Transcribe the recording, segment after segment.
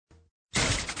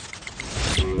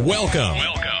Welcome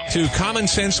to Common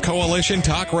Sense Coalition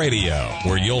Talk Radio,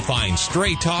 where you'll find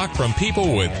straight talk from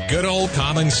people with good old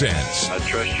common sense. I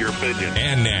trust your opinion.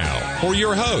 And now, for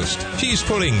your host, she's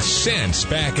putting sense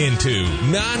back into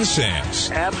nonsense.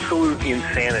 Absolute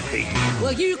insanity.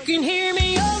 Well, you can hear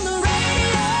me on the radio.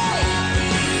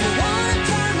 You wanna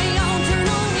turn me on, turn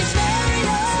on your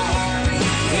stereo.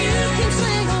 You can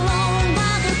sing along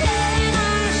while they're playing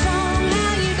our song.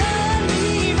 How you done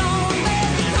me wrong,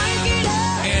 baby, crank it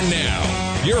up. And now,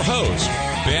 your host,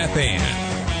 Beth Ann.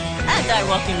 And I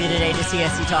welcome you today to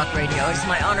CSC Talk Radio. It is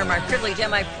my honor, my privilege,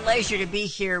 and my pleasure to be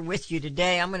here with you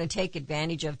today. I'm going to take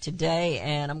advantage of today,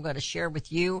 and I'm going to share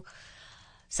with you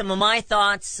some of my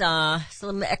thoughts,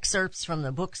 some excerpts from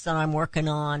the books that I'm working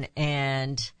on,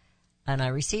 and I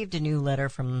received a new letter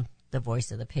from the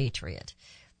Voice of the Patriot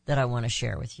that I want to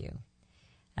share with you.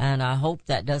 And I hope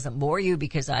that doesn't bore you,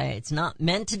 because it's not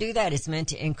meant to do that. It's meant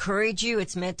to encourage you.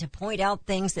 It's meant to point out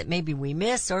things that maybe we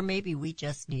miss or maybe we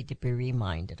just need to be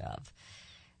reminded of.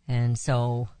 And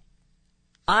so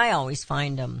I always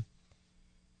find them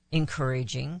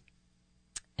encouraging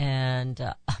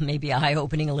and maybe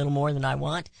eye-opening a little more than I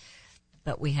want,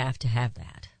 but we have to have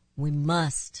that. We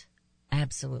must,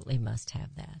 absolutely must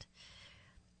have that.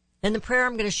 And the prayer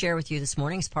I'm going to share with you this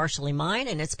morning is partially mine,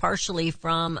 and it's partially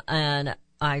from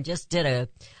I just did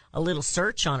a little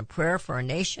search on a prayer for a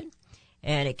nation,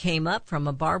 and it came up from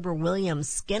a Barbara Williams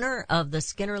Skinner of the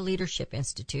Skinner Leadership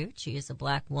Institute. She is a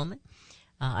black woman.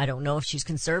 I don't know if she's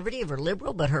conservative or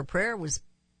liberal, but her prayer was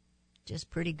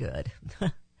just pretty good.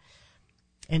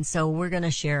 And so we're going to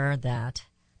share that,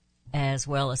 as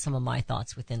well as some of my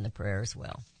thoughts within the prayer as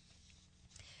well.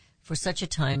 For such a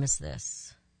time as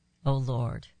this, O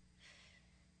Lord,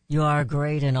 you are a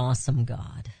great and awesome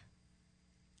God.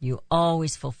 You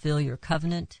always fulfill your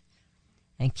covenant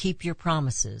and keep your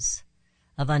promises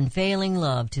of unfailing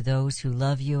love to those who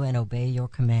love you and obey your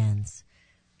commands.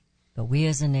 But we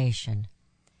as a nation,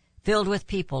 filled with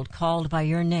people called by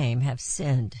your name, have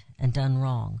sinned and done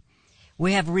wrong.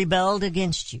 We have rebelled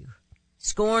against you,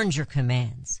 scorned your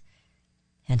commands,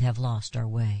 and have lost our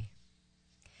way.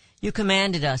 You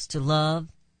commanded us to love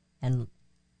and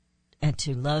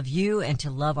to love you and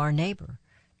to love our neighbor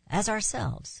as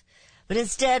ourselves. But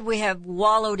instead we have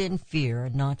wallowed in fear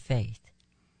and not faith.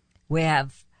 We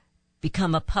have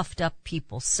become a puffed up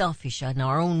people, selfish in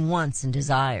our own wants and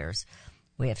desires.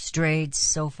 We have strayed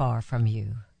so far from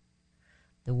you.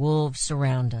 The wolves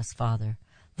surround us, Father.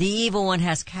 The evil one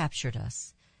has captured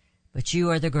us. But you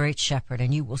are the great shepherd,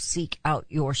 and you will seek out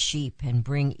your sheep and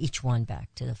bring each one back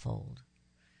to the fold.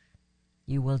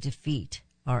 You will defeat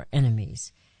our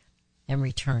enemies and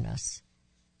return us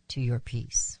to your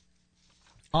peace.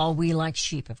 All we like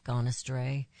sheep have gone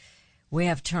astray. We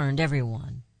have turned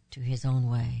everyone to his own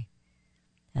way.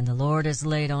 And the Lord has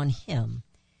laid on him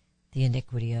the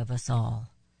iniquity of us all.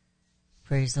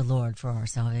 Praise the Lord for our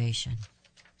salvation.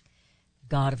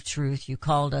 God of truth, you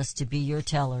called us to be your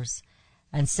tellers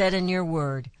and said in your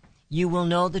word, you will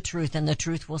know the truth and the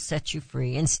truth will set you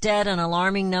free. Instead, an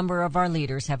alarming number of our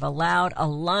leaders have allowed a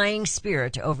lying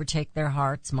spirit to overtake their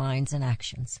hearts, minds, and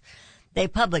actions. They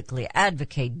publicly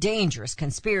advocate dangerous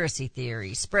conspiracy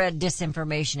theories, spread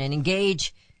disinformation, and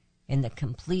engage in the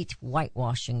complete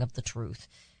whitewashing of the truth,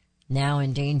 now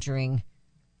endangering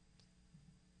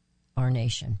our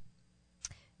nation.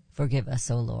 Forgive us,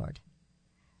 O Lord,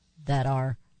 that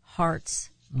our hearts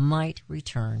might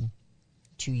return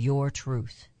to your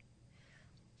truth.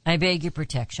 I beg your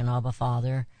protection, Abba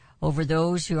Father, over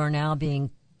those who are now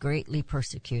being greatly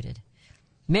persecuted.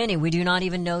 Many we do not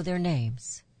even know their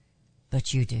names,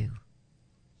 but you do.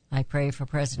 I pray for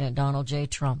President Donald J.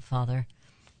 Trump, Father,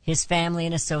 his family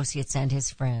and associates and his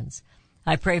friends.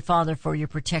 I pray, Father, for your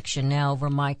protection now over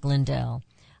Mike Lindell.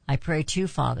 I pray, too,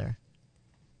 Father,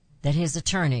 that his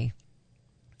attorney,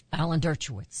 Alan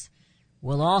Dershowitz,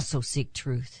 will also seek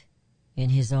truth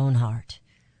in his own heart.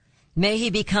 May he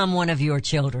become one of your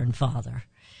children, Father.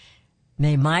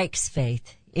 May Mike's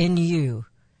faith in you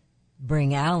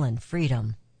bring Alan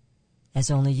freedom as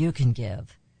only you can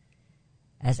give,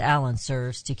 as Alan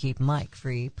serves to keep Mike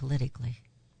free politically.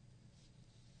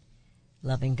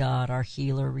 Loving God, our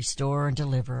healer, restorer, and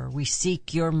deliverer, we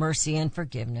seek your mercy and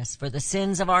forgiveness for the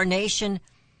sins of our nation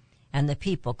and the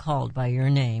people called by your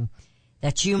name,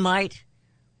 that you might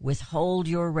withhold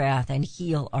your wrath and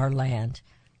heal our land.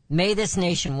 May this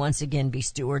nation once again be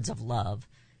stewards of love,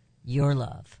 your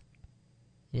love.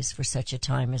 It is for such a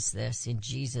time as this, in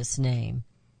Jesus' name,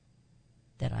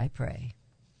 that I pray.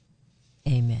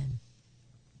 Amen.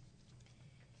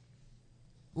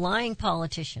 Lying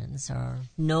politicians are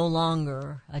no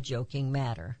longer a joking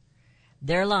matter.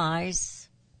 Their lies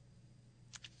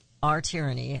our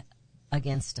tyranny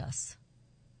against us,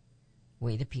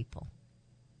 we the people.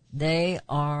 They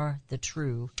are the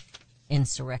true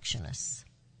insurrectionists.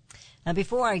 Now,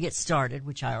 before I get started,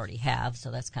 which I already have,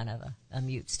 so that's kind of a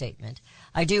mute statement,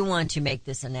 I do want to make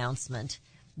this announcement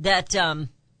that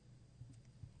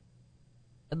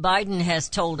Biden has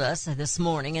told us this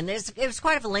morning, and it was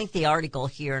quite a lengthy article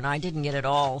here, and I didn't get it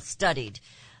all studied,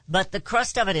 but the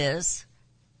crust of it is,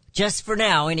 just for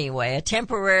now anyway, a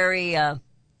temporary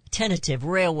tentative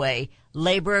railway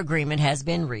labor agreement has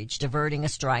been reached, averting a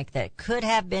strike that could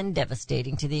have been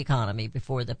devastating to the economy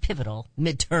before the pivotal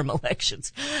midterm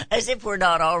elections. As if we're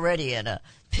not already in a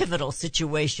pivotal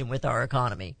situation with our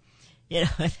economy. You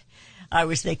know, I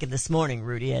was thinking this morning,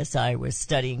 Rudy, as I was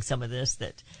studying some of this,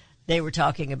 that they were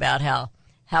talking about how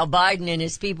Biden and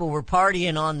his people were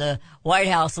partying on the White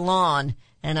House lawn,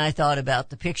 and I thought about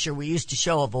the picture we used to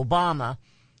show of Obama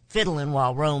fiddling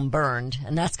while Rome burned,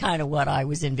 and that's kind of what I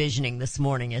was envisioning this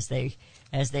morning as they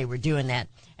were doing that.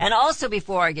 And also,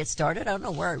 before I get started, I don't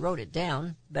know where I wrote it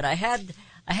down, but I had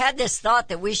this thought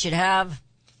that we should have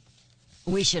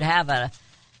a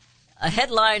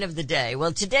headline of the day.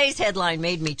 Well, today's headline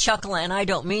made me chuckle, and I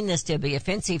don't mean this to be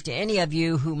offensive to any of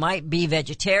you who might be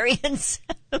vegetarians.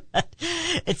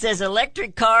 It says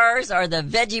electric cars are the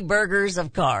veggie burgers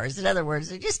of cars. In other words,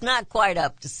 they're just not quite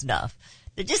up to snuff.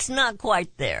 They're just not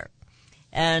quite there.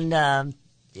 And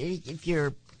if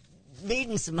you're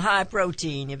needing some high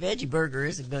protein, your veggie burger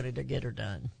isn't going to get her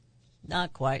done.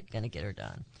 Not quite going to get her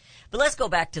done. But let's go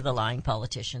back to the lying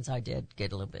politicians. I did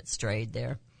get a little bit strayed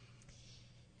there.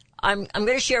 I'm going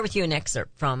to share with you an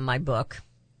excerpt from my book,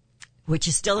 which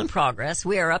is still in progress.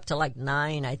 We are up to like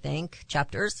 9, I think,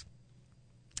 chapters.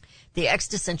 The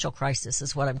Existential Crisis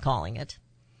is what I'm calling it.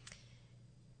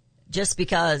 Just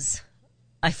because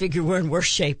I figure we're in worse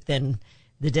shape than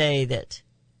the day that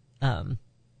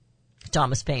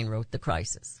Thomas Paine wrote The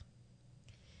Crisis.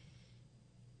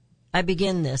 I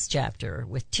begin this chapter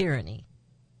with tyranny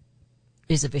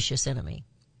is a vicious enemy,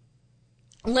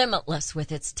 limitless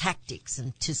with its tactics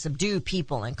and to subdue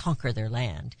people and conquer their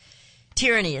land.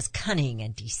 Tyranny is cunning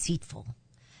and deceitful,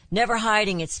 never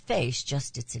hiding its face,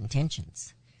 just its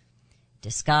intentions.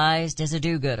 Disguised as a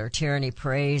do-gooder, tyranny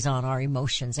preys on our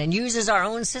emotions and uses our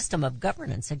own system of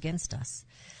governance against us.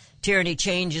 Tyranny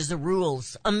changes the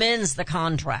rules, amends the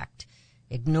contract,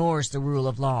 ignores the rule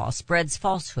of law, spreads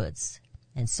falsehoods,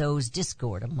 and sows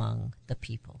discord among the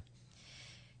people.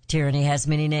 Tyranny has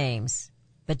many names,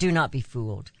 but do not be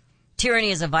fooled. Tyranny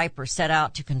is a viper set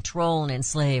out to control and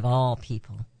enslave all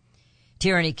people.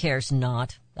 Tyranny cares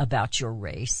not about your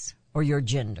race or your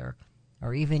gender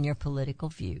or even your political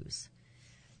views.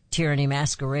 Tyranny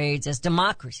masquerades as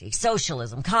democracy,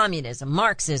 socialism, communism,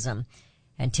 Marxism,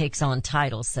 and takes on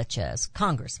titles such as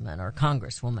congressman or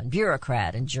congresswoman,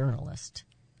 bureaucrat, and journalist.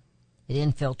 It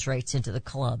infiltrates into the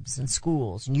clubs and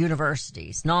schools and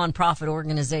universities, non-profit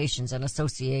organizations and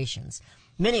associations,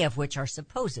 many of which are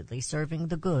supposedly serving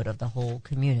the good of the whole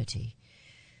community.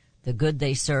 The good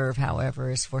they serve, however,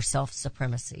 is for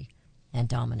self-supremacy and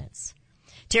dominance.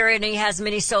 Tyranny has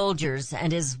many soldiers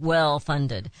and is well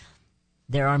funded.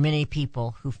 There are many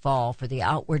people who fall for the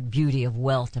outward beauty of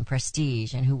wealth and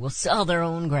prestige and who will sell their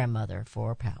own grandmother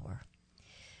for power.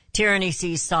 Tyranny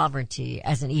sees sovereignty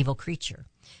as an evil creature.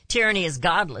 Tyranny is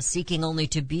godless, seeking only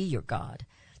to be your God.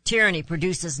 Tyranny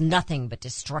produces nothing but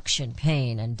destruction,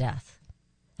 pain, and death.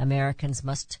 Americans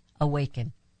must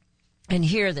awaken and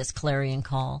hear this clarion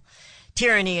call.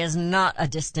 Tyranny is not a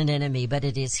distant enemy, but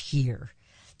it is here.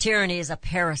 Tyranny is a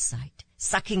parasite,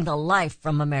 sucking the life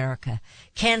from America,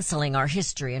 canceling our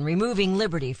history and removing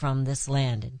liberty from this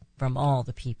land and from all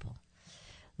the people.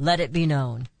 Let it be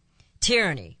known,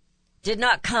 tyranny did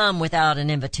not come without an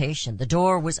invitation. The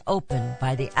door was opened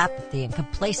by the apathy and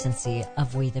complacency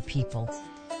of we the people.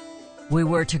 We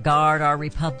were to guard our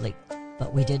republic,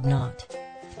 but we did not.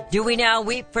 Do we now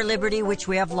weep for liberty which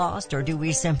we have lost, or do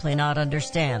we simply not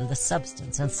understand the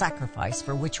substance and sacrifice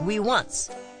for which we once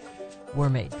were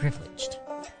made privileged?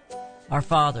 Our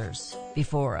fathers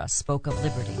before us spoke of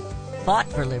liberty,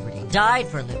 fought for liberty, died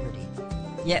for liberty,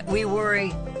 yet we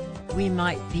worry we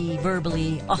might be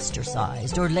verbally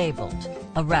ostracized or labeled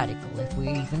a radical if we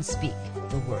even speak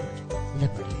the word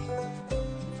liberty.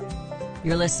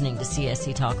 You're listening to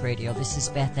CSC Talk Radio. This is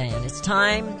Beth Ann. It's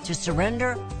time to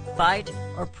surrender, fight,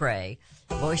 or pray.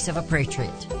 Voice of a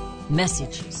Patriot.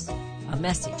 Messages.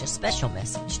 A special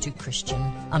message to Christian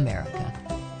America.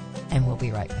 And we'll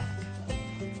be right back.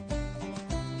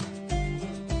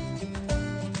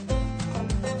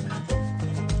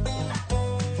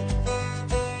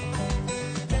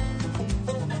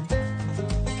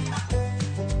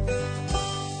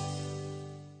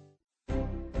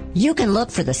 You can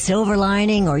look for the silver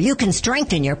lining, or you can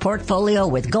strengthen your portfolio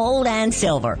with gold and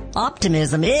silver.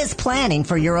 Optimism is planning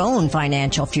for your own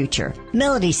financial future.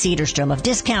 Melody Cedarstrom of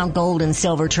Discount Gold and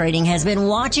Silver Trading has been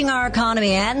watching our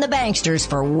economy and the banksters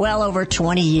for well over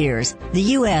 20 years. The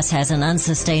U.S. has an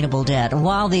unsustainable debt, and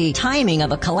while the timing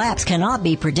of a collapse cannot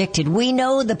be predicted, we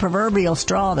know the proverbial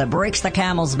straw that breaks the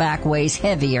camel's back weighs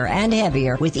heavier and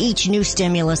heavier with each new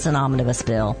stimulus and omnibus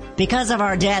bill. Because of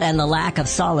our debt and the lack of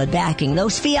solid backing,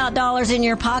 those fiat dollars in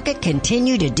your pocket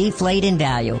continue to deflate in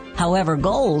value. However,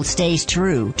 gold stays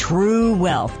true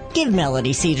wealth. Give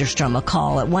Melody Cedarstrom a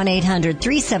call at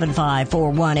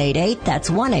 1-800-375-4188.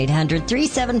 That's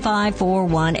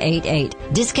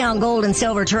 1-800-375-4188. Discount Gold and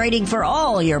Silver Trading for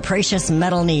all your precious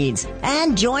metal needs.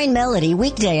 And join Melody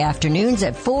weekday afternoons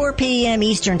at 4 p.m.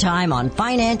 Eastern Time on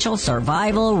Financial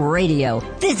Survival Radio.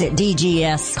 Visit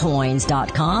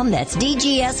dgscoins.com. That's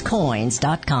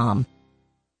dgscoins.com.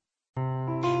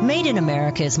 Made in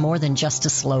America is more than just a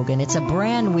slogan. It's a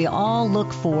brand we all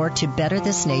look for to better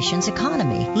this nation's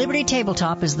economy. Liberty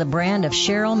Tabletop is the brand of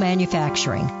Sherrill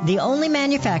Manufacturing, the only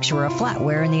manufacturer of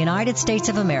flatware in the United States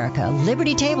of America.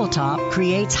 Liberty Tabletop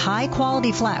creates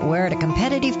high-quality flatware at a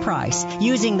competitive price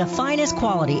using the finest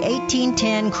quality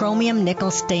 1810 chromium nickel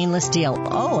stainless steel.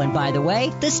 Oh, and by the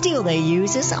way, the steel they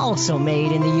use is also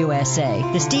made in the USA.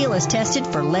 The steel is tested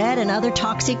for lead and other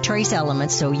toxic trace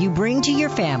elements, so you bring to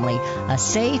your family a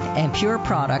safe and pure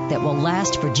product that will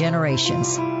last for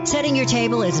generations. Setting your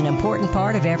table is an important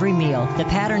part of every meal. The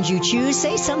patterns you choose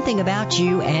say something about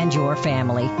you and your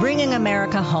family. Bringing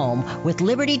America home with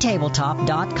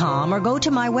LibertyTabletop.com, or go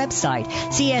to my website,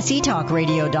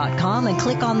 CSETalkRadio.com, and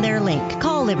click on their link.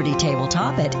 Call Liberty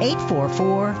Tabletop at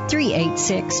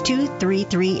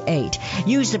 844-386-2338.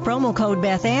 Use the promo code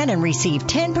BethAnn and receive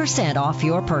 10% off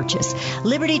your purchase.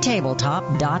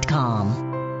 LibertyTabletop.com.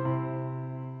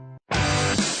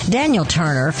 Daniel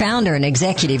Turner, founder and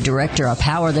executive director of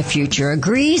Power the Future,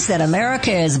 agrees that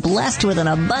America is blessed with an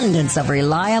abundance of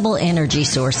reliable energy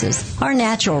sources. Our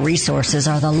natural resources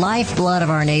are the lifeblood of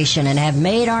our nation and have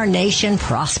made our nation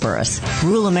prosperous.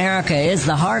 Rural America is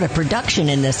the heart of production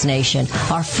in this nation.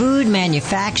 Our food,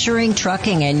 manufacturing,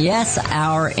 trucking, and yes,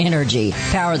 our energy.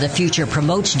 Power the Future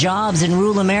promotes jobs in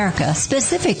rural America,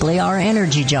 specifically our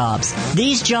energy jobs.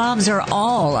 These jobs are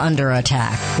all under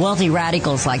attack. Wealthy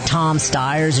radicals like Tom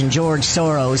Stiers and George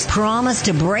Soros promise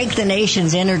to break the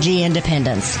nation's energy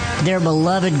independence. Their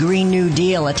beloved Green New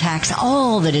Deal attacks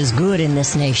all that is good in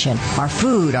this nation. Our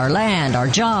food, our land, our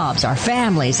jobs, our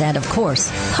families, and of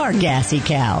course, our gassy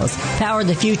cows. Power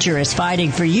the Future is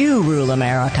fighting for you, rural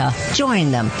America.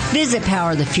 Join them. Visit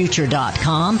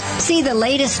PowerTheFuture.com. See the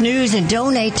latest news and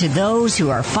donate to those who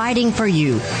are fighting for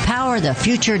you.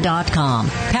 PowerTheFuture.com.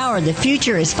 Power the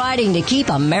Future is fighting to keep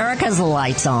America's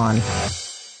lights on.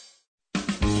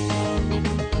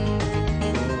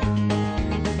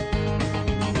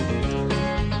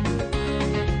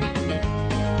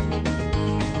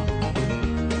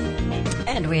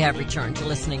 We have returned to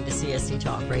listening to CSC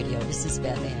Talk Radio. This is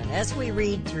Beth Ann. As we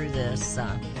read through this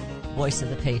Voice of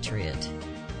the Patriot,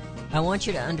 I want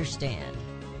you to understand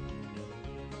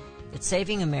that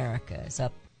saving America is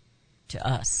up to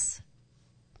us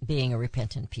being a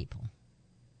repentant people.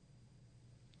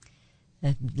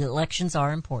 The elections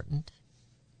are important.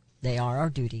 They are our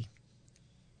duty.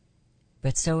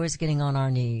 But so is getting on our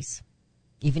knees,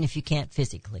 even if you can't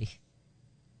physically.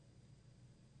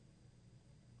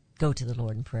 Go to the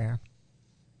Lord in prayer.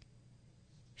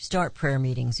 Start prayer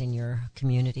meetings in your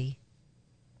community.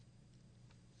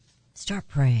 Start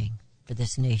praying for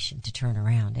this nation to turn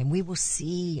around, and we will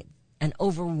see an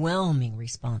overwhelming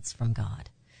response from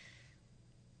God.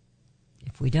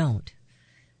 If we don't,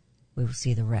 we will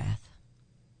see the wrath.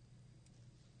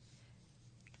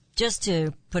 Just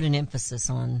to put an emphasis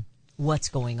on what's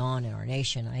going on in our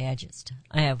nation, I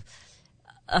have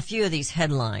a few of these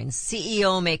headlines.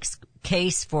 CEO makes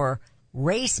case for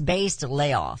race-based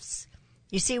layoffs.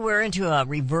 You see, we're into a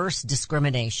reverse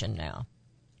discrimination now.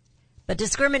 But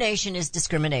discrimination is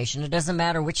discrimination. It doesn't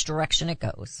matter which direction it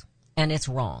goes. And it's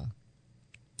wrong.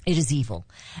 It is evil.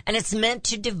 And it's meant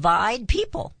to divide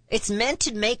people. It's meant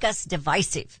to make us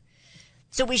divisive.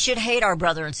 So we should hate our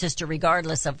brother and sister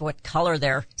regardless of what color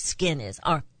their skin is,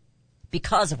 or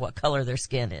because of what color their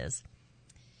skin is.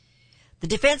 The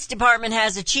Defense Department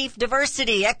has a chief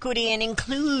diversity, equity, and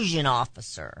inclusion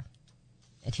officer.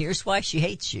 And here's why she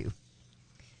hates you.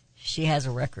 She has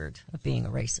a record of being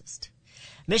a racist.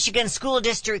 Michigan School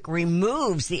District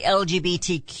removes the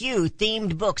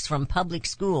LGBTQ-themed books from public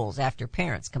schools after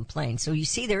parents complain. So you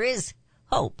see, there is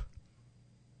hope.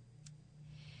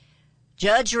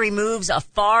 Judge removes a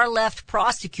far-left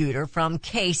prosecutor from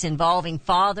case involving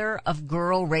father of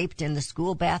girl raped in the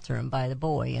school bathroom by the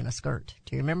boy in a skirt.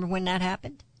 Do you remember when that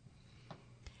happened?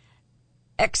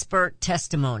 Expert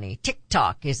testimony.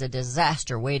 TikTok is a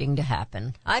disaster waiting to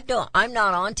happen. I'm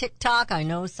not on TikTok. I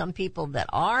know some people that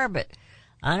are, but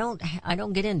I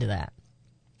don't get into that.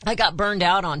 I got burned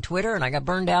out on Twitter and I got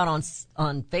burned out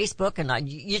on Facebook, and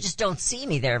you just don't see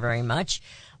me there very much.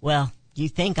 Well, you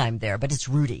think I'm there, but it's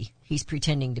Rudy. He's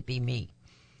pretending to be me.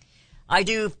 I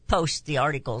do post the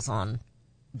articles on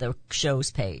the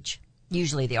show's page,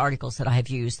 usually the articles that I have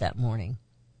used that morning.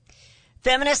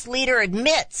 Feminist leader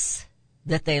admits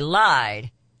that they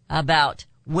lied about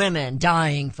women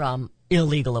dying from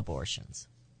illegal abortions.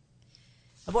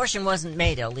 Abortion wasn't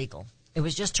made illegal. It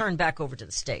was just turned back over to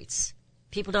the states.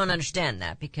 People don't understand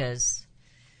that because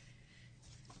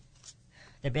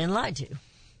they've been lied to.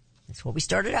 That's what we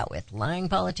started out with, lying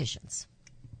politicians.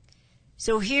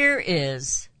 So here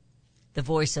is the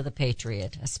voice of the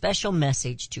patriot, a special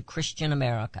message to Christian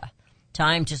America.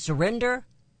 Time to surrender,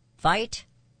 fight,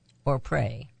 or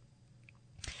pray.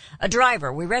 A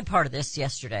driver, we read part of this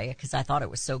yesterday because I thought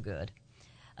it was so good.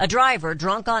 A driver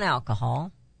drunk on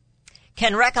alcohol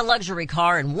can wreck a luxury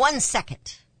car in 1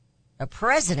 second. A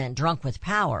president drunk with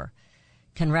power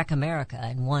can wreck America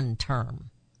in 1 term.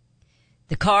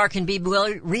 The car can be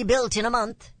rebuilt in a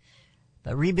month,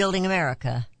 but rebuilding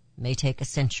America may take a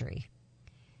century.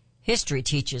 History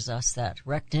teaches us that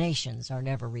wrecked nations are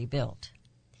never rebuilt.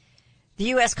 The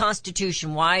U.S.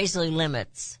 Constitution wisely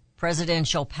limits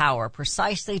presidential power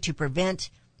precisely to prevent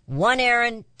one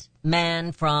errant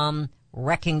man from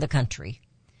wrecking the country.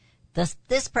 Thus,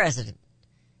 this president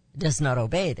does not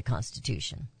obey the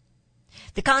Constitution.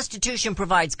 The Constitution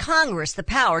provides Congress the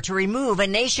power to remove a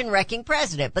nation-wrecking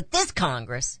president, but this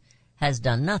Congress has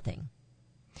done nothing.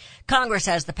 Congress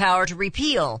has the power to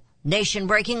repeal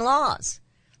nation-breaking laws.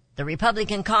 The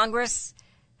Republican Congress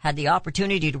had the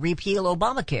opportunity to repeal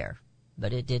Obamacare,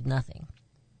 but it did nothing.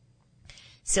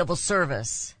 Civil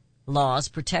service laws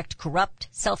protect corrupt,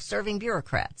 self-serving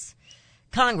bureaucrats.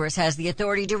 Congress has the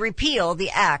authority to repeal the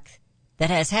act that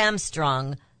has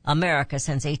hamstrung America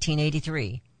since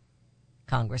 1883.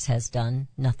 Congress has done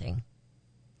nothing.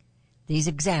 These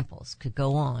examples could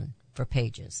go on for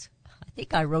pages. I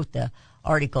think I wrote the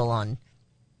article on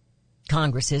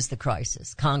Congress is the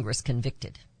crisis. Congress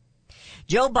convicted.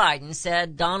 Joe Biden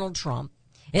said Donald Trump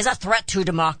is a threat to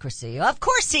democracy. Of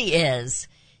course he is.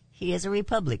 He is a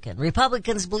Republican.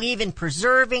 Republicans believe in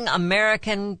preserving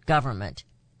American government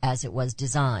as it was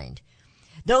designed.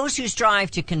 Those who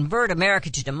strive to convert America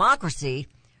to democracy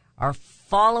are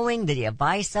following the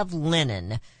advice of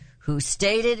Lenin, who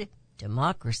stated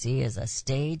democracy is a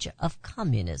stage of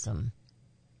communism.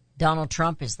 Donald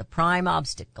Trump is the prime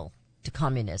obstacle to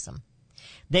communism.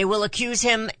 They will accuse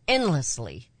him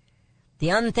endlessly. The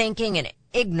unthinking and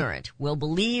ignorant will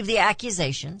believe the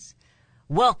accusations.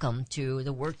 Welcome to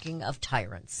the working of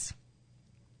tyrants.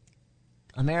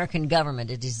 American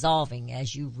government is dissolving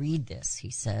as you read this,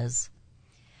 he says.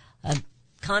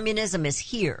 Communism is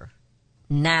here,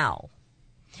 now.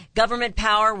 Government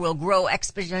power will grow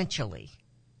exponentially.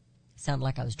 Sounded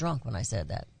like I was drunk when I said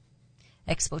that.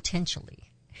 Exponentially.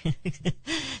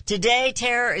 Today,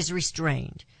 terror is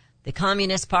restrained. The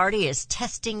Communist Party is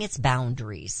testing its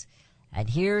boundaries. And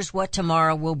here's what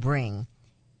tomorrow will bring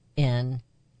in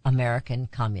American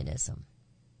communism.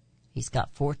 He's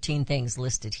got 14 things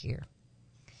listed here.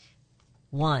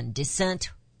 1.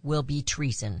 Dissent will be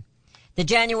treason. The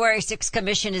January 6th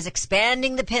Commission is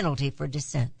expanding the penalty for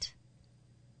dissent.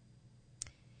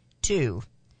 2.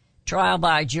 Trial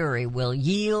by jury will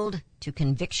yield to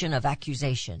conviction of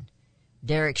accusation.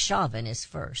 Derek Chauvin is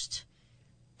first.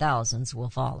 Thousands will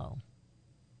follow.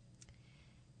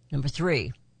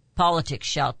 3. Politics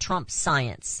shall trump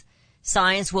science.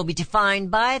 Science will be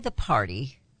defined by the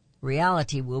party.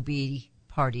 Reality will be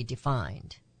party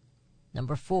defined.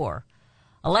 4.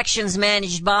 Elections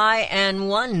managed by and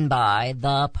won by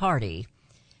the party.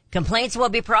 Complaints will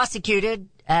be prosecuted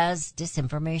as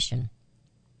disinformation.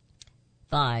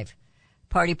 5.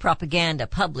 Party propaganda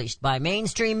published by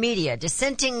mainstream media.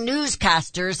 Dissenting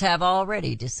newscasters have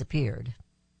already disappeared.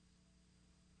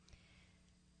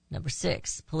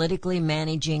 6. Politically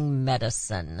managing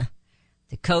medicine.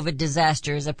 The COVID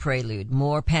disaster is a prelude.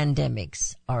 More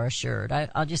pandemics are assured.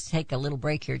 I'll just take a little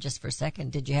break here just for a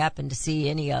second. Did you happen to see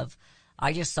any of,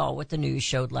 I just saw what the news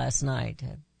showed last night,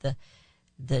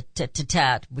 the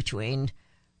tit-tat between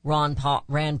Rand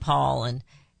Paul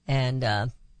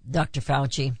and Dr.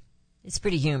 Fauci. It's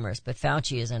pretty humorous, but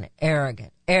Fauci is an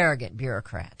arrogant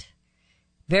bureaucrat.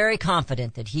 Very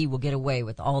confident that he will get away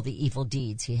with all the evil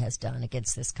deeds he has done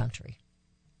against this country.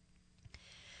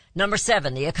 Number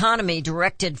 7, the economy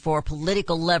directed for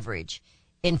political leverage.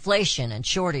 Inflation and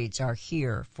shortage are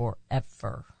here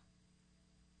forever.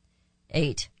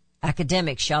 8,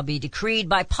 academics shall be decreed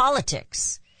by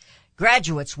politics.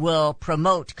 Graduates will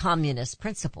promote communist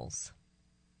principles.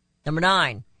 Number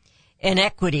 9,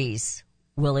 inequities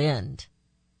will end.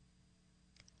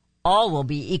 All will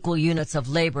be equal units of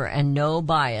labor and no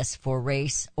bias for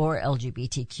race or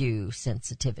LGBTQ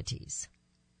sensitivities.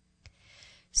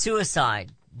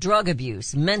 Suicide, drug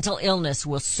abuse, mental illness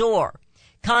will soar.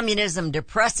 Communism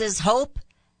depresses hope,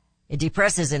 it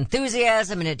depresses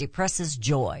enthusiasm, and it depresses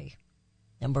joy.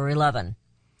 Number 11,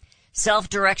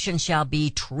 self-direction shall be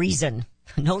treason.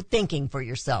 No thinking for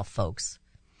yourself, folks.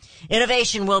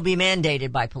 Innovation will be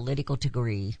mandated by political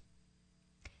degree.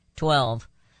 12,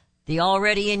 the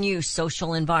already in use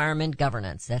social environment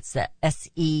governance. That's the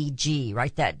SEG.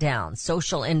 Write that down.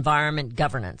 Social environment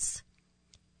governance.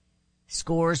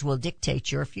 Scores will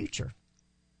dictate your future.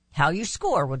 How you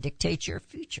score will dictate your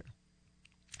future.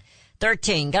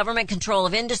 13, government control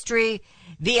of industry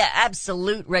via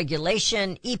absolute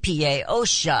regulation. EPA,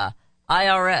 OSHA,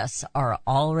 IRS are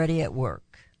already at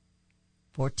work.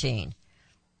 14,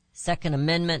 Second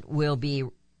Amendment will be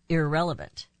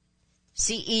irrelevant.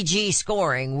 CEG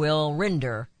scoring will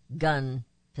render gun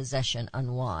possession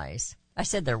unwise. I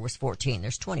said there was 14.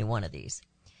 There's 21 of these.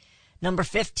 Number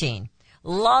 15,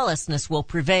 lawlessness will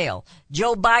prevail.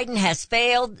 Joe Biden has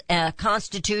failed a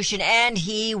Constitution and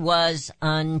he was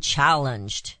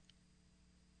unchallenged.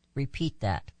 Repeat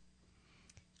that.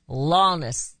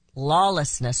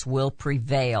 Lawlessness will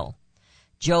prevail.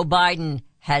 Joe Biden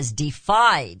has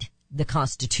defied the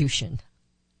Constitution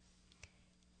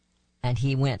and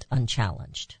he went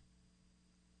unchallenged.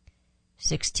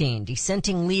 16,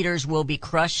 dissenting leaders will be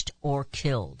crushed or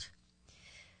killed.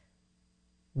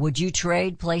 Would you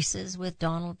trade places with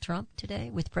Donald Trump today,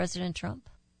 with President Trump?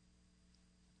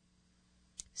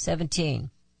 17,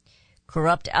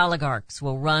 corrupt oligarchs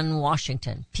will run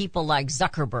Washington. People like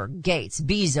Zuckerberg, Gates,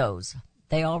 Bezos,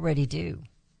 they already do.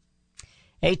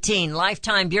 18,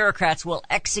 lifetime bureaucrats will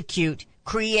execute,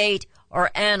 create, or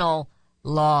annul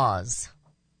laws.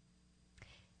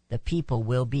 The people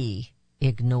will be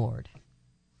ignored.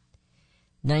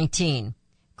 19,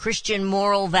 Christian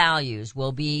moral values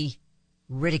will be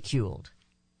ridiculed.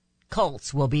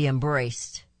 Cults will be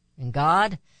embraced, and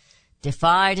God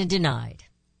defied and denied.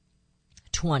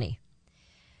 20,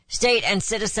 state and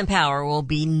citizen power will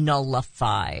be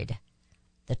nullified.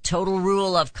 The total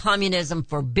rule of communism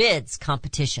forbids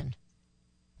competition.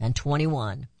 And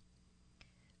 21,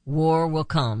 war will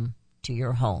come to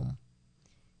your home.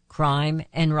 Crime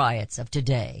and riots of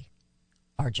today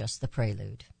are just the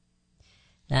prelude.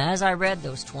 Now, as I read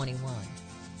those 21,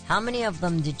 how many of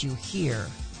them did you hear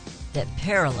that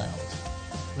paralleled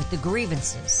with the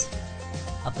grievances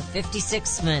of the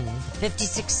 56 men, the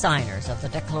 56 signers of the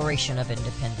Declaration of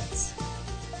Independence?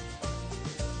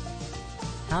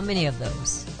 How many of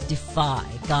those defy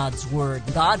God's Word,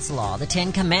 God's law, the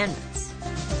Ten Commandments?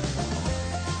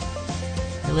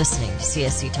 You're listening to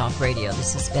CSC Talk Radio.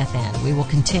 This is Beth Ann. We will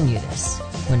continue this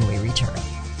when we return.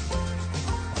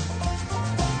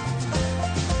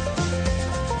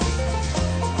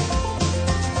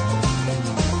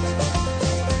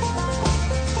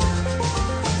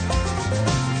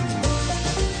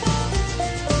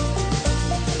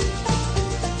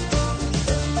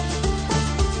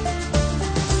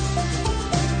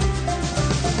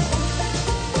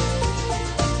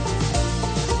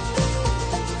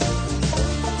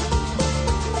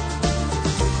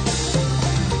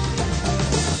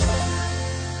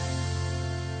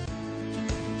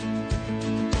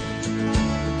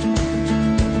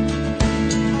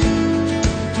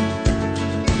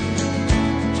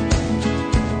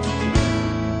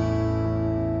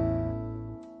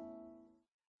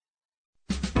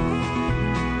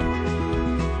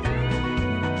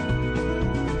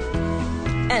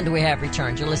 And we have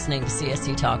returned. You're listening to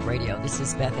CSC Talk Radio. This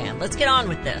is Beth Ann. Let's get on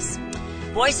with this.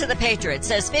 Voice of the Patriot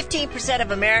says 15%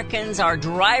 of Americans are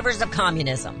drivers of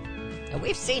communism. And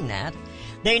we've seen that.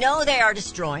 They know they are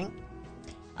destroying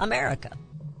America.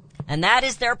 And that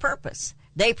is their purpose.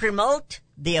 They promote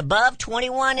the above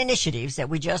 21 initiatives that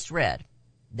we just read.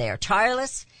 They are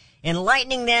tireless.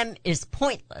 Enlightening them is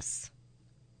pointless.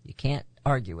 You can't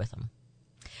argue with them.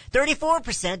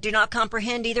 34% do not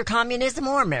comprehend either communism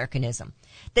or Americanism.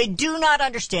 They do not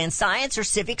understand science or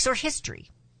civics or history.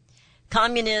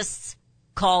 Communists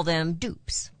call them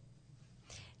dupes.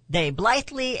 They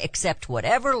blithely accept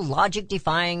whatever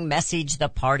logic-defying message the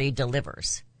party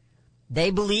delivers.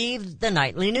 They believe the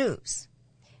nightly news.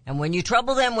 And when you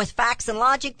trouble them with facts and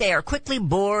logic, they are quickly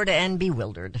bored and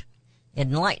bewildered.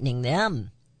 Enlightening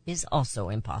them is also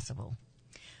impossible.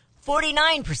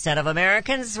 49% of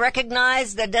Americans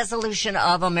recognize the dissolution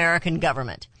of American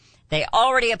government. They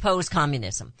already oppose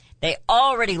communism. They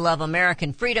already love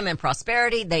American freedom and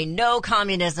prosperity. They know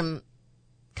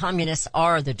communists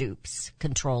are the dupes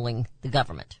controlling the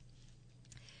government.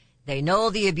 They know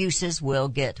the abuses will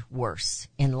get worse.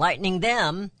 Enlightening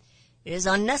them is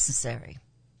unnecessary.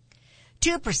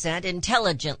 2%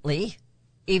 intelligently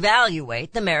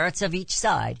evaluate the merits of each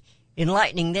side.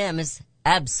 Enlightening them is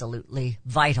absolutely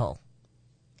vital.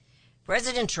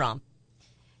 President Trump,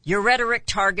 your rhetoric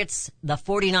targets the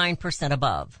 49%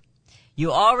 above.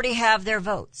 You already have their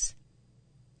votes.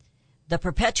 The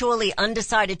perpetually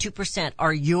undecided 2%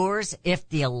 are yours if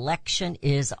the election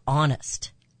is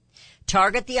honest.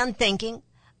 Target the unthinking,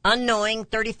 unknowing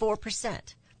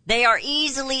 34%. They are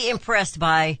easily impressed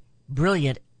by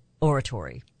brilliant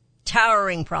oratory,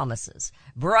 towering promises,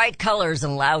 bright colors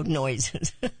and loud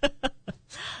noises.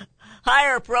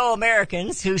 Hire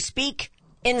pro-Americans who speak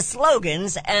in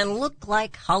slogans and look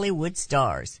like Hollywood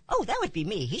stars. Oh, that would be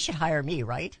me. He should hire me,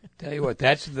 right? Tell you what,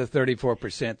 that's the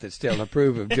 34% that still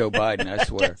approve of Joe Biden, I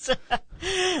swear.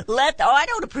 I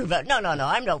don't approve of. No,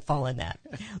 I don't fall in that.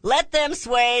 Let them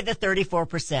sway the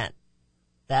 34%.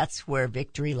 That's where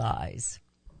victory lies.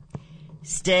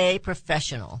 Stay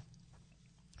professional.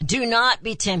 Do not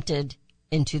be tempted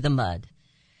into the mud.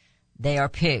 They are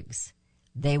pigs.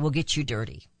 They will get you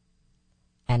dirty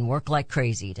and work like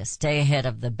crazy to stay ahead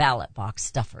of the ballot box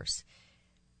stuffers.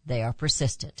 They are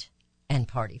persistent and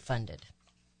party funded.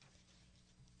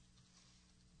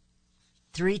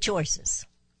 3 choices.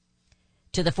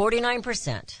 To the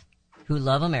 49% who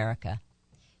love America,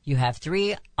 you have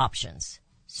 3 options: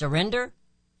 surrender,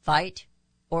 fight,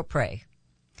 or pray.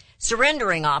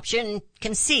 Surrendering option: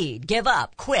 concede, give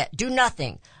up, quit, do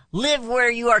nothing, live where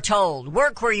you are told,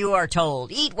 work where you are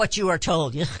told, eat what you are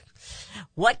told,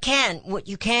 what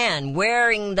you can,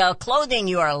 wearing the clothing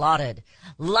you are allotted,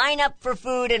 line up for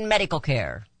food and medical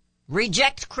care,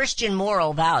 reject Christian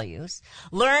moral values,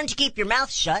 learn to keep your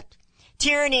mouth shut.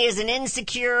 Tyranny is an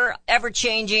insecure,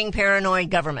 ever-changing, paranoid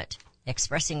government.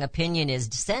 Expressing opinion is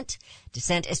dissent.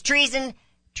 Dissent is treason.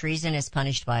 Treason is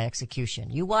punished by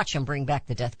execution. You watch them bring back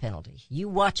the death penalty. You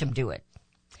watch them do it.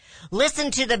 Live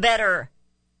to better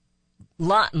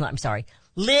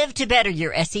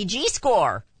your SEG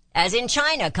score. As in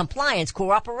China, compliance,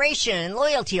 cooperation, and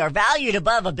loyalty are valued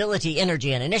above ability,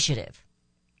 energy, and initiative.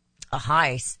 A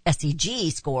high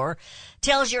SEG score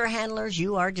tells your handlers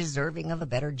you are deserving of a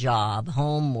better job,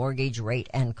 home, mortgage, rate,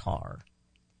 and car.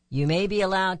 You may be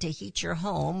allowed to heat your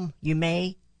home. You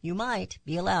might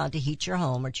be allowed to heat your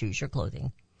home or choose your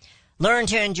clothing. Learn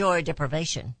to enjoy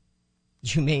deprivation.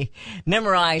 You may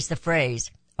memorize the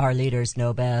phrase, our leaders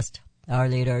know best. Our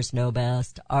leaders know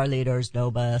best. Our leaders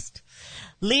know best.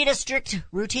 Lead a strict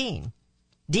routine.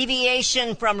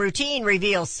 Deviation from routine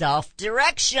reveals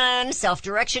self-direction.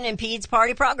 Self-direction impedes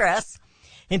party progress.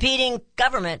 Impeding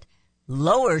government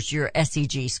lowers your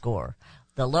SEG score.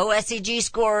 The low SEG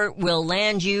score will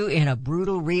land you in a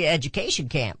brutal re-education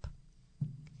camp.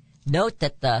 Note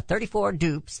that the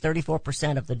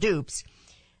 34% of the dupes,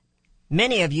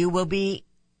 many of you will be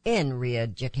in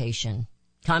re-education.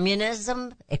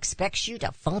 Communism expects you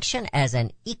to function as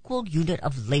an equal unit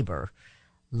of labor,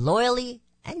 loyally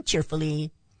and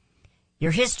cheerfully.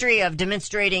 Your history of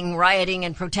demonstrating, rioting,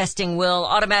 and protesting will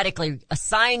automatically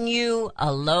assign you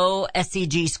a low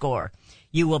SEG score.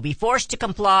 You will be forced to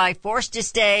comply, forced to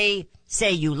stay,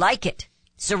 say you like it,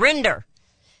 surrender.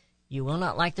 You will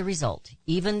not like the result.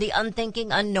 Even the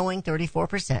unthinking, unknowing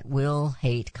 34% will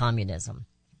hate communism.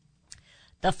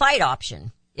 The fight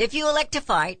option. If you elect to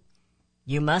fight,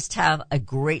 you must have a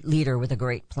great leader with a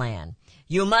great plan.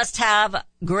 You must have a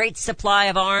great supply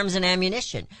of arms and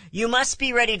ammunition. You must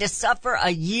be ready to suffer a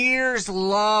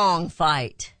years-long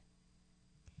fight.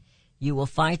 You will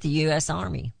fight the U.S.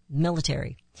 Army,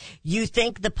 military. You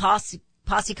think the posse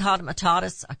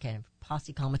comitatus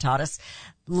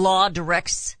law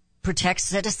protects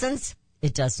citizens?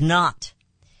 It does not.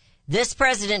 This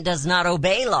president does not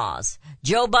obey laws.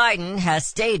 Joe Biden has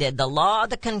stated the law of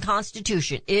the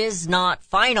Constitution is not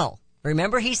final.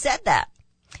 Remember, he said that.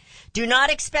 Do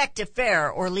not expect a fair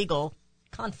or legal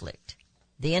conflict.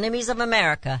 The enemies of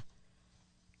America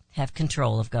have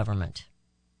control of government.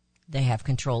 They have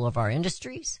control of our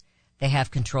industries. They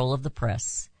have control of the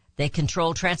press. They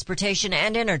control transportation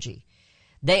and energy.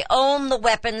 They own the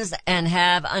weapons and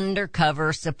have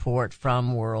undercover support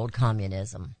from world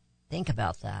communism. Think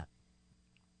about that.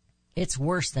 It's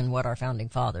worse than what our founding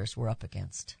fathers were up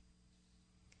against.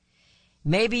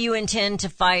 Maybe you intend to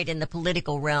fight in the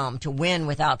political realm to win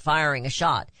without firing a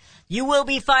shot. You will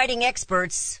be fighting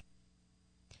experts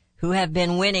who have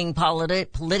been winning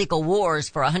political wars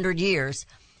for 100 years.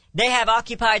 They have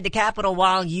occupied the Capitol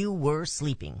while you were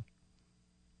sleeping.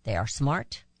 They are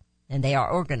smart, and they are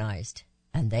organized,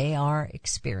 and they are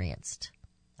experienced.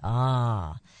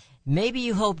 Maybe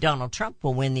you hope Donald Trump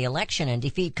will win the election and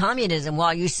defeat communism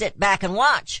while you sit back and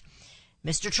watch.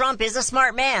 Mr. Trump is a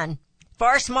smart man,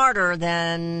 far smarter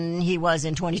than he was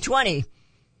in 2020.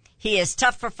 He is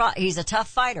he's a tough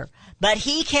fighter, but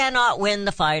he cannot win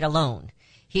the fight alone.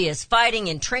 He is fighting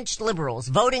entrenched liberals,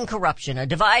 voting corruption, a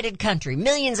divided country,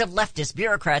 millions of leftist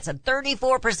bureaucrats, and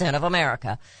 34% of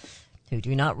America who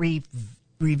do not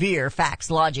revere facts,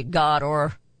 logic, God,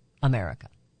 or America.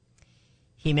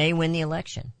 He may win the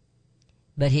election,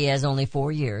 but he has only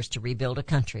 4 years to rebuild a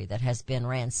country that has been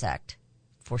ransacked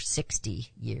for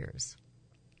 60 years.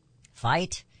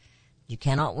 Fight. You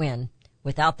cannot win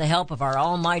without the help of our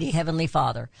almighty Heavenly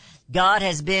Father. God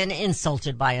has been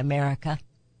insulted by America.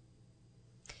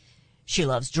 She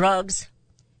loves drugs.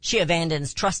 She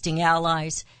abandons trusting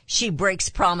allies. She breaks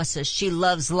promises. She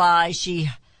loves lies. She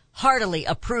heartily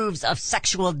approves of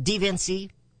sexual deviancy.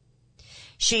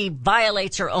 She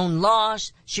violates her own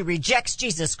laws. She rejects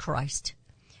Jesus Christ.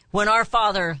 When our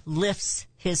Father lifts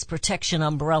his protection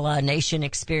umbrella, a nation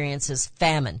experiences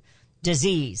famine,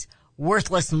 disease,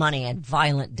 worthless money, and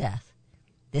violent death.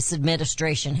 This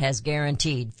administration has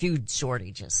guaranteed food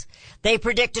shortages. They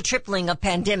predict a tripling of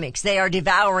pandemics. They are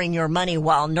devouring your money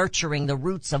while nurturing the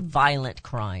roots of violent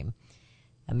crime.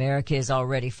 America is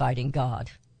already fighting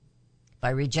God. By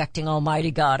rejecting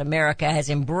Almighty God, America has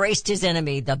embraced his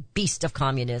enemy, the beast of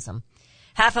communism.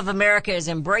 Half of America is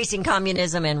embracing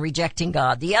communism and rejecting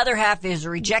God. The other half is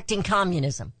rejecting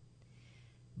communism.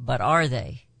 But are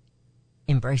they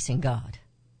embracing God?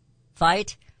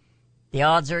 Fight. The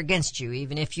odds are against you.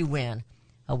 Even if you win,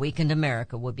 a weakened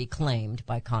America will be claimed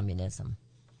by communism.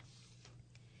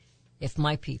 If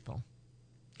my people,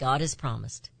 God has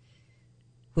promised,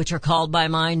 which are called by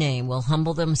my name, will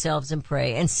humble themselves and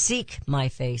pray and seek my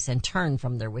face and turn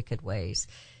from their wicked ways,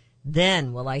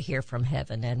 then will I hear from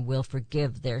heaven and will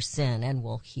forgive their sin and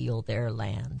will heal their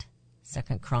land.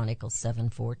 2 Chronicles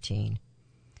 7:14.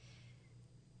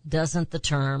 Doesn't the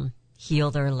term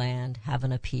heal their land have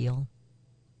an appeal?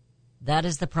 That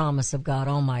is the promise of God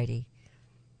Almighty.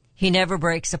 He never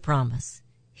breaks a promise.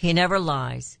 He never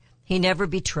lies. He never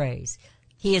betrays.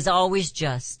 He is always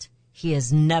just. He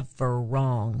is never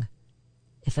wrong.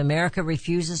 If America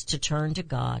refuses to turn to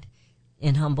God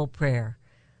in humble prayer,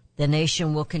 the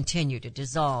nation will continue to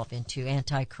dissolve into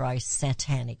Antichrist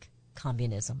satanic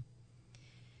communism.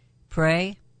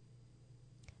 Pray.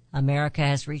 America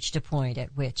has reached a point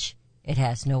at which it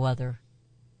has no other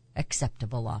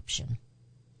acceptable option.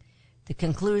 The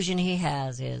conclusion he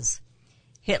has is,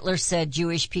 Hitler used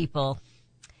Jewish people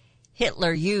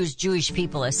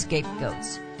as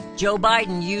scapegoats. Joe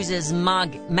Biden uses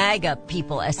MAGA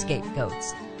people as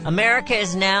scapegoats. America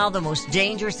is now the most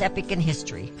dangerous epoch in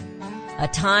history, a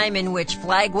time in which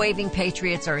flag-waving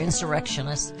patriots are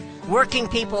insurrectionists, working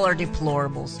people are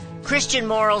deplorables, Christian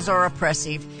morals are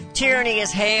oppressive, tyranny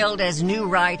is hailed as new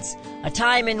rights, a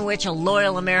time in which a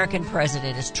loyal American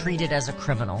president is treated as a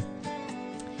criminal.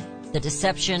 The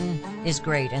deception is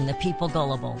great and the people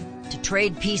gullible to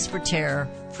trade peace for terror,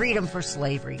 freedom for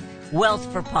slavery, wealth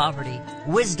for poverty,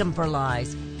 wisdom for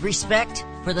lies, respect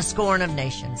for the scorn of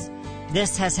nations.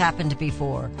 This has happened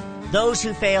before. Those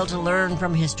who fail to learn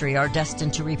from history are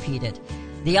destined to repeat it.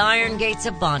 The iron gates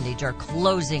of bondage are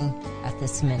closing at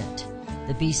this minute.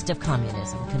 The beast of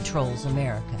communism controls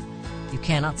America. You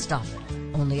cannot stop it.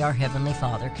 Only our Heavenly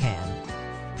Father can.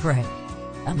 Pray,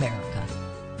 America.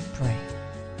 Pray.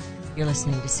 You're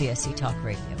listening to CSC Talk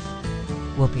Radio.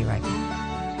 We'll be right back.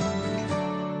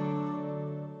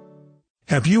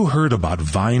 Have you heard about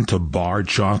Vine to Bar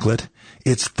chocolate?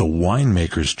 It's the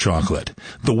winemaker's chocolate,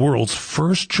 the world's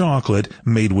first chocolate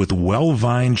made with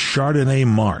well-vined Chardonnay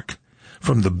marc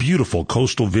from the beautiful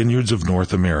coastal vineyards of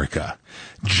North America.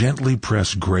 Gently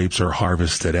pressed grapes are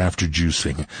harvested after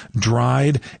juicing,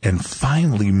 dried and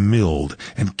finely milled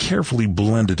and carefully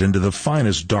blended into the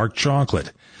finest dark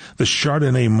chocolate. The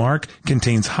Chardonnay marc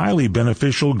contains highly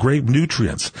beneficial grape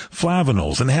nutrients,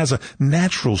 flavanols, and has a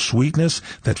natural sweetness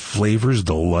that flavors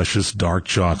the luscious dark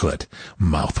chocolate.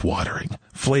 Mouth-watering,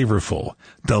 flavorful,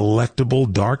 delectable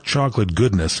dark chocolate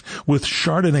goodness with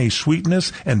Chardonnay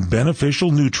sweetness and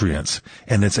beneficial nutrients.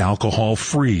 And it's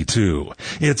alcohol-free, too.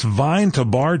 It's Vine to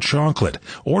Bar chocolate.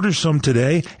 Order some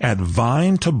today at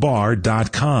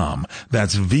vinetobar.com.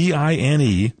 That's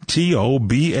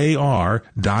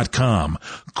VINETOBAR.com.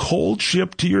 Cold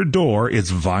shipped to your door, it's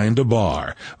Vine to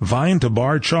Bar. Vine to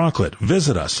Bar chocolate.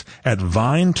 Visit us at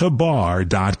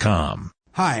vinetobar.com.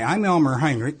 Hi, I'm Elmer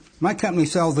Heinrich. My company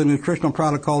sells a nutritional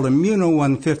product called Immuno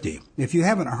 150. If you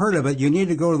haven't heard of it, you need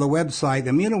to go to the website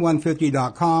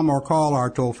immuno150.com or call our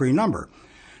toll-free number.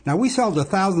 Now, we sell to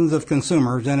thousands of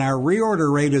consumers, and our reorder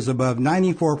rate is above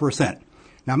 94%.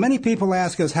 Now, many people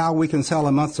ask us how we can sell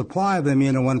a month's supply of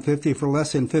Immuno 150 for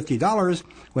less than $50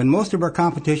 when most of our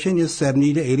competition is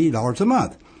 $70 to $80 a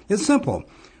month. It's simple.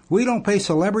 We don't pay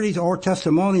celebrities or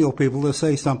testimonial people to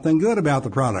say something good about the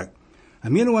product.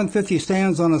 Immuno 150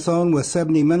 stands on its own with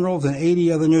 70 minerals and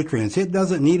 80 other nutrients. It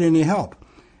doesn't need any help.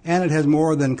 And it has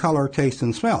more than color, taste,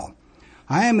 and smell.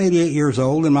 I am 88 years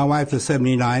old and my wife is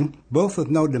 79, both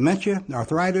with no dementia,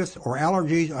 arthritis, or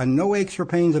allergies, and no aches or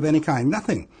pains of any kind.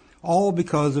 Nothing. All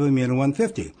because of Immuno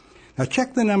 150. Now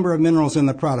check the number of minerals in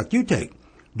the product you take.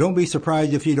 Don't be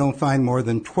surprised if you don't find more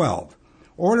than 12.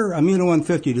 Order Immuno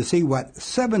 150 to see what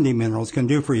 70 minerals can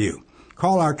do for you.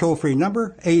 Call our toll-free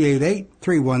number,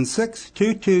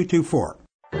 888-316-2224.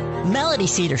 Melody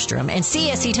Cedarstrom and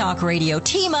CSC Talk Radio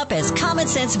team up as Common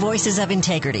Sense Voices of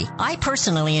Integrity. I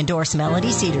personally endorse Melody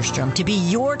Cedarstrom to be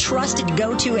your trusted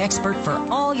go-to expert for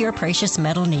all your precious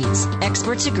metal needs.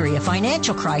 Experts agree a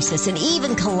financial crisis and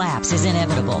even collapse is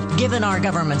inevitable. Given our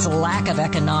government's lack of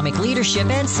economic leadership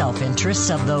and self-interests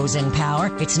of those in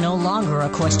power, it's no longer a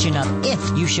question of if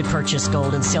you should purchase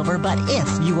gold and silver, but if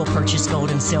you will purchase gold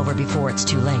and silver before it's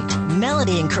too late.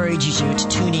 Melody encourages you to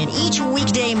tune in each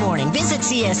weekday morning. Visit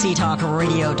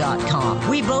CSCTalkRadio.com.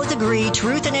 We both agree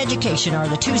truth and education are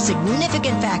the two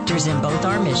significant factors in both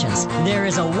our missions. There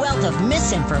is a wealth of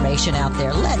misinformation out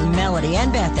there. Let Melody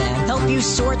and Beth Ann help you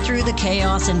sort through the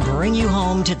chaos and bring you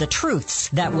home to the truths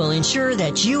that will ensure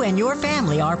that you and your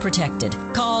family are protected.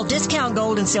 Call Discount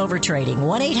Gold and Silver Trading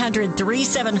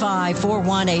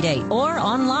 1-800-375-4188 or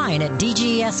online at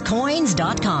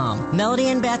dgscoins.com. Melody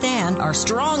and Beth Ann are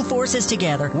strong forces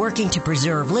together working to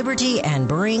preserve liberty and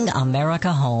bring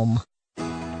America home.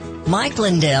 Mike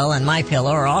Lindell and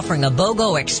MyPillow are offering a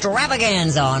BOGO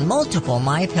extravaganza on multiple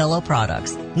MyPillow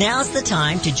products. Now's the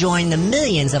time to join the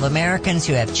millions of Americans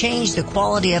who have changed the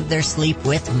quality of their sleep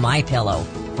with MyPillow.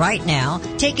 Right now,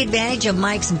 take advantage of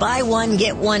Mike's buy one,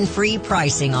 get one free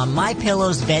pricing on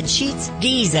MyPillow's bed sheets,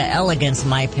 Giza Elegance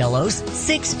MyPillows,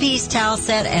 6-piece towel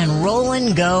set, and Roll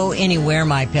and Go Anywhere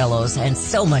MyPillows, and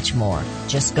so much more.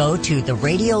 Just go to the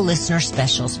radio listener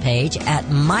specials page at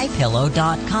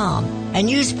MyPillow.com and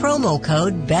use promo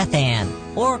code BethAnn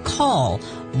or call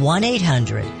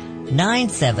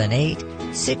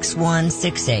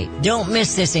 1-800-978-6168. Don't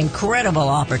miss this incredible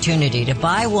opportunity to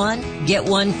buy one, get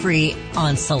one free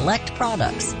on select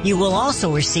products. You will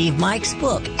also receive Mike's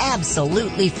book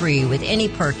absolutely free with any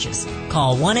purchase.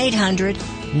 Call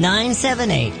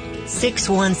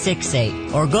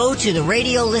 1-800-978-6168 or go to the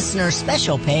radio listener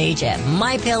special page at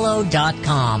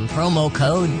MyPillow.com. Promo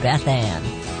code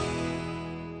BethAnn.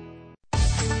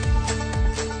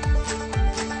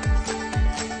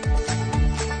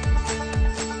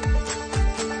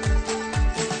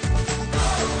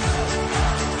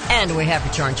 And we have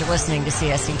returned. You're listening to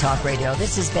CSC Talk Radio.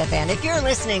 This is Beth Ann. If you're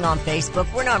listening on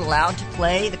Facebook, we're not allowed to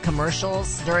play the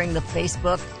commercials during the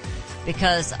Facebook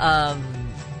because of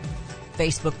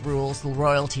Facebook rules, the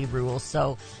royalty rules.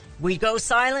 So we go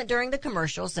silent during the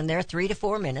commercials, and they're 3 to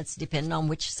 4 minutes, depending on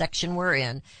which section we're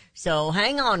in. So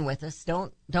hang on with us.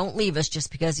 Don't leave us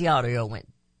just because the audio went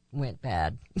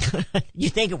bad. You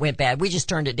think it went bad. We just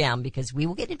turned it down because we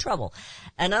will get in trouble.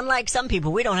 And unlike some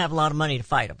people, we don't have a lot of money to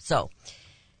fight them. So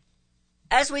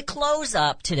as we close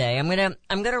up today, I'm gonna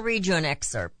read you an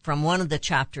excerpt from one of the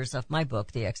chapters of my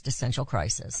book, The Existential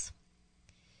Crisis.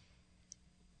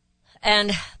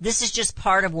 And this is just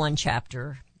part of one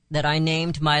chapter that I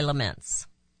named My Laments.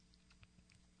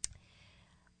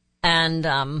 And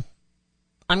I'm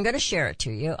going to share it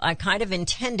to you. I kind of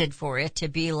intended for it to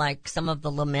be like some of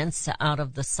the laments out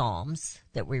of the Psalms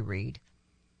that we read.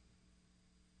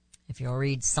 If you'll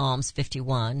read Psalms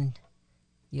 51,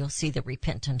 you'll see the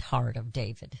repentant heart of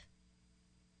David.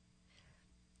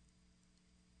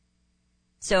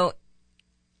 So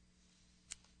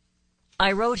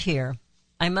I wrote here,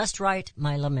 I must write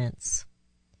my laments,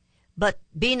 but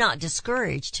be not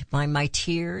discouraged by my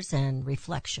tears and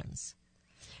reflections.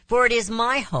 For it is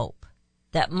my hope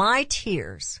that my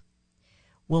tears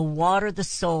will water the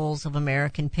souls of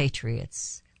American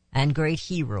patriots, and great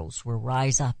heroes will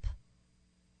rise up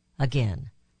again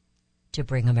to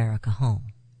bring America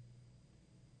home.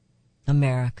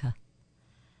 America,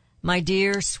 my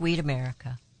dear, sweet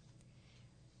America,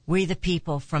 we the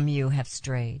people from you have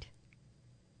strayed.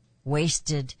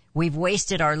 We've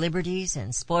wasted our liberties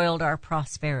and spoiled our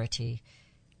prosperity.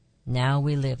 Now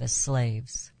we live as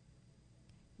slaves.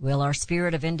 Will our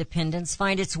spirit of independence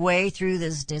find its way through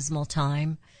this dismal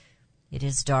time? It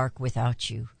is dark without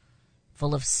you,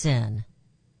 full of sin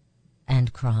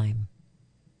and crime.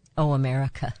 Oh,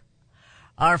 America,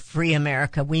 our free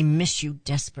America, we miss you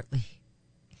desperately.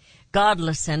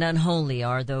 Godless and unholy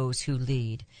are those who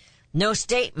lead. No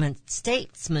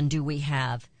statesmen do we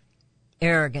have.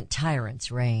 Arrogant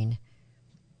tyrants reign.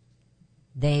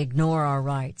 They ignore our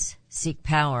rights, seek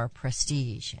power,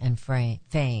 prestige, and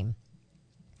fame.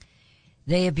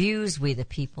 They abuse we the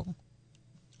people.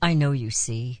 I know you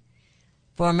see.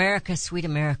 For America, sweet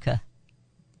America,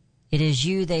 it is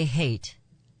you they hate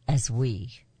as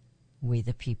we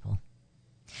the people.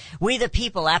 We the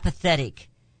people, apathetic,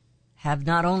 have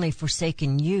not only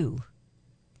forsaken you.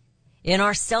 In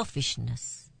our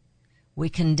selfishness, we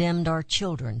condemned our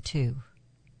children too.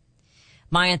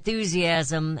 My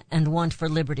enthusiasm and want for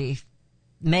liberty,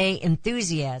 may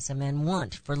enthusiasm and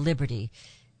want for liberty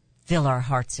fill our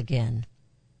hearts again.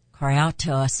 Cry out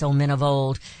to us, O men of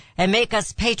old, and make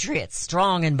us patriots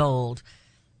strong and bold.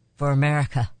 For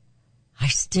America, I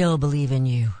still believe in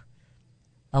you.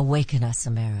 Awaken us,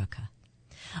 America.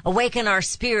 Awaken our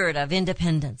spirit of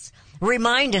independence.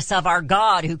 Remind us of our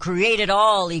God who created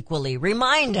all equally.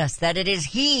 Remind us that it is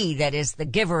He that is the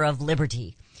giver of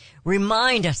liberty.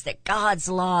 Remind us that God's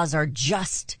laws are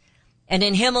just, and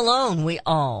in Him alone we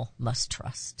all must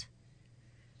trust.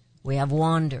 We have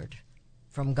wandered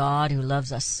from God who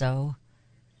loves us so,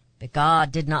 but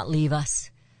God did not leave us,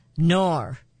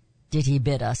 nor did He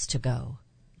bid us to go.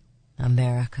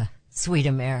 America, sweet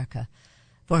America,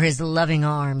 for His loving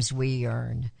arms we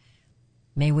yearn.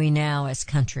 May we now, as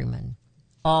countrymen,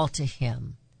 all to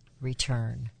Him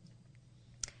return.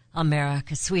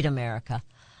 America, sweet America,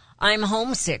 I'm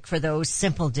homesick for those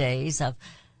simple days of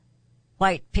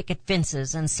white picket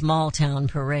fences and small-town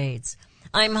parades.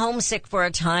 I'm homesick for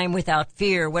a time without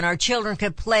fear when our children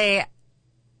could play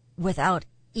without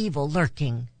evil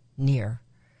lurking near.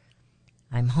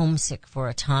 I'm homesick for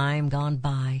a time gone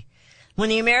by when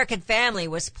the American family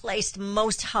was placed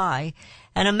most high,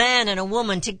 and a man and a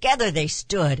woman together they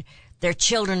stood, their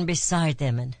children beside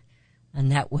them,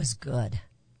 and that was good.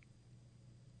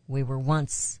 We were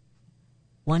once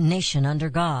one nation under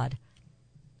God.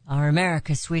 Our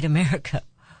America, sweet America,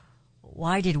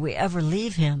 why did we ever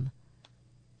leave Him?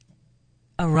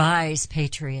 Arise,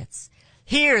 patriots,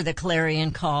 hear the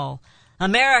clarion call.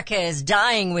 America is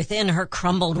dying within her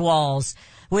crumbled walls.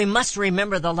 We must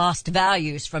remember the lost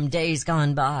values from days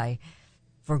gone by.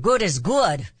 For good is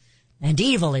good, and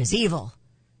evil is evil.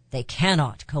 They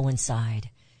cannot coincide.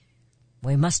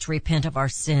 We must repent of our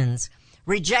sins,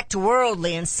 reject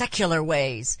worldly and secular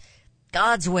ways.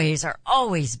 God's ways are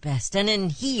always best, and in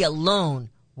He alone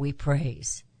we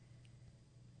praise.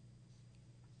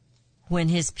 When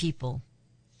His people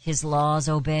His laws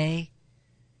obey,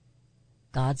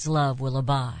 God's love will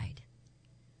abide.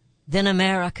 Then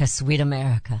America, sweet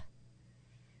America,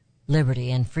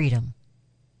 liberty and freedom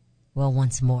will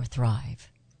once more thrive.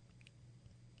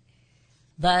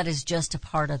 That is just a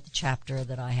part of the chapter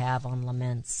that I have on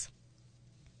laments.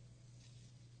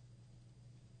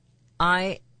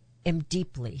 I am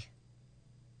deeply,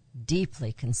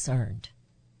 deeply concerned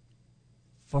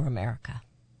for America,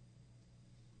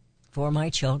 for my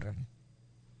children,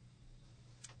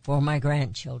 for my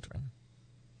grandchildren,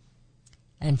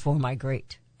 and for my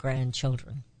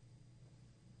great-grandchildren.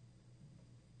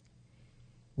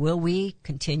 Will we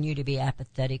continue to be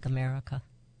apathetic, America?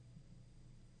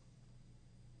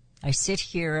 I sit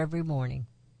here every morning,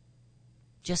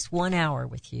 just 1 hour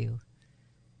with you.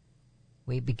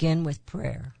 We begin with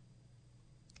prayer,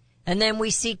 and then we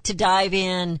seek to dive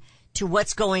in to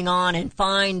what's going on and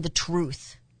find the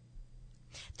truth.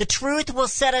 The truth will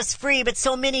set us free, but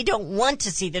so many don't want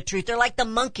to see the truth. They're like the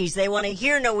monkeys. They want to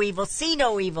hear no evil, see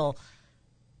no evil.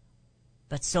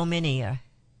 But so many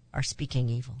are speaking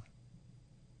evil.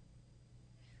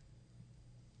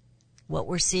 What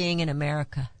we're seeing in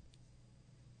America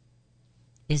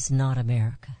is not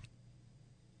America.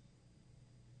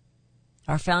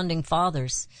 Our founding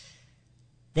fathers,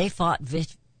 they fought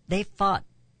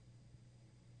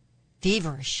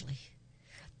feverishly.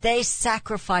 They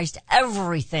sacrificed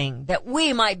everything that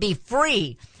we might be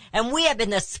free. And we have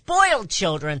been the spoiled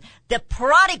children, the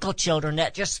prodigal children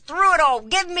that just threw it all.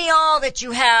 Give me all that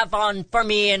you have for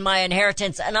me and my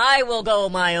inheritance, and I will go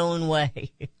my own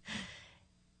way.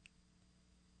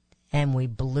 And we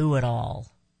blew it all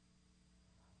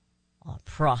on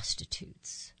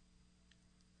prostitutes.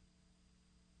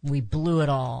 We blew it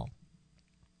all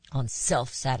on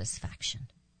self-satisfaction.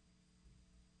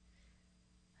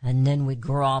 And then we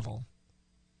grovel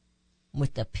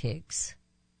with the pigs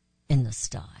in the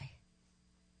sty.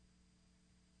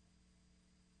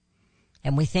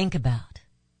 And we think about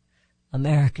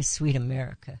America, sweet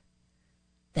America,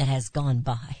 that has gone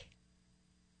by.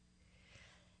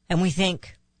 And we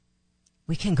think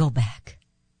we can go back.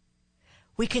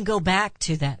 We can go back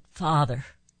to that Father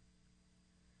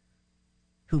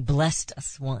who blessed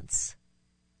us once.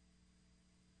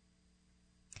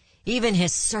 Even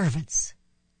his servants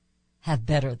have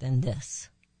better than this.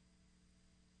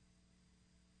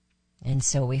 And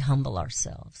so we humble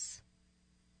ourselves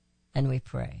and we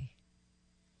pray.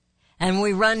 And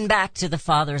we run back to the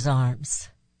Father's arms.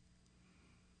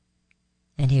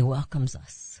 And he welcomes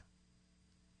us,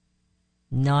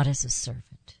 not as a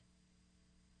servant,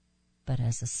 but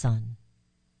as a son,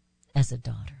 as a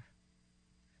daughter.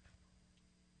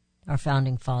 Our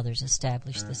founding fathers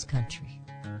established this country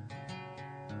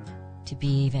to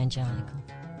be evangelical.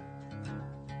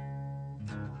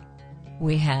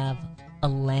 We have a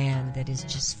land that is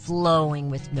just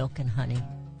flowing with milk and honey.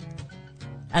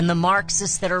 And the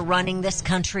Marxists that are running this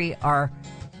country are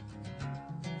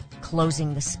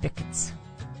closing the spigots.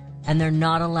 And they're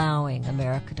not allowing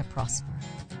America to prosper.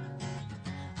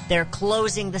 They're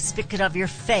closing the spigot of your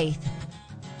faith.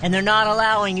 And they're not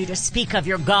allowing you to speak of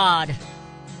your God.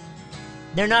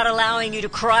 They're not allowing you to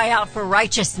cry out for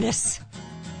righteousness.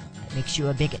 That makes you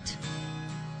a bigot.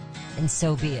 And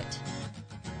so be it.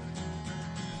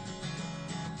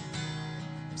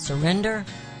 Surrender,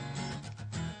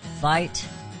 fight,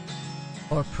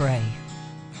 or pray.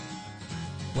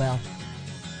 Well,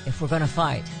 if we're going to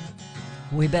fight,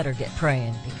 we better get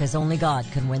praying, because only God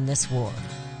can win this war.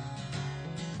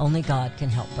 Only God can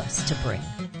help us to bring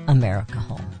America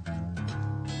home.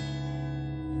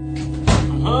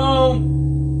 Home.